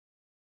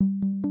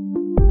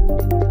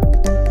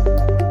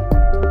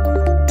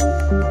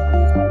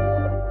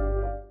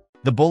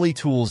The Bully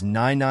Tools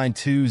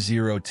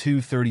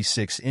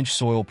 9920236-inch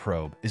soil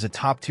probe is a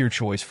top-tier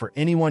choice for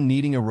anyone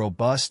needing a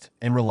robust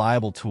and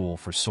reliable tool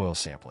for soil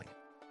sampling.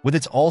 With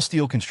its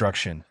all-steel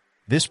construction,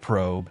 this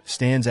probe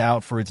stands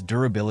out for its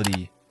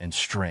durability and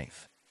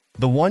strength.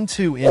 The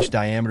 1.2-inch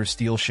diameter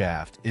steel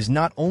shaft is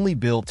not only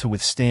built to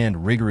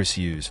withstand rigorous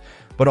use,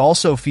 but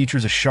also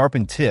features a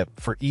sharpened tip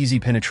for easy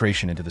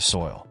penetration into the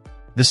soil.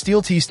 The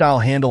steel T-style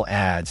handle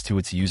adds to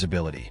its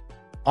usability,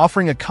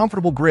 offering a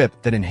comfortable grip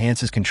that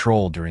enhances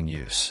control during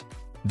use.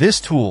 This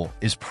tool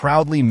is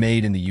proudly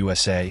made in the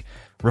USA,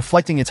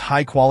 reflecting its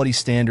high-quality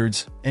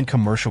standards and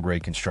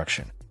commercial-grade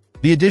construction.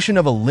 The addition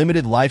of a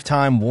limited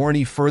lifetime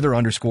warranty further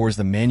underscores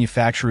the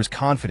manufacturer's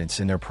confidence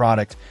in their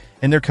product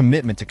and their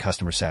commitment to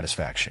customer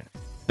satisfaction.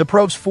 The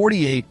probe's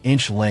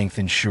 48-inch length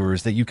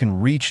ensures that you can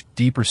reach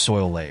deeper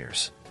soil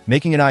layers,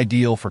 making it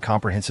ideal for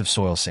comprehensive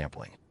soil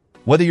sampling.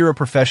 Whether you're a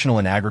professional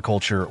in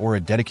agriculture or a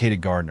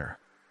dedicated gardener,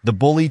 the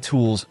Bully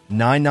Tools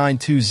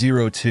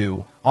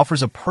 99202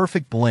 offers a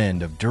perfect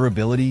blend of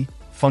durability,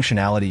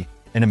 functionality,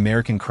 and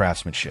American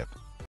craftsmanship.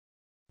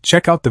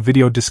 Check out the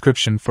video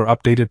description for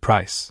updated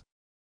price.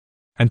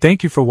 And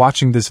thank you for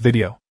watching this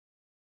video.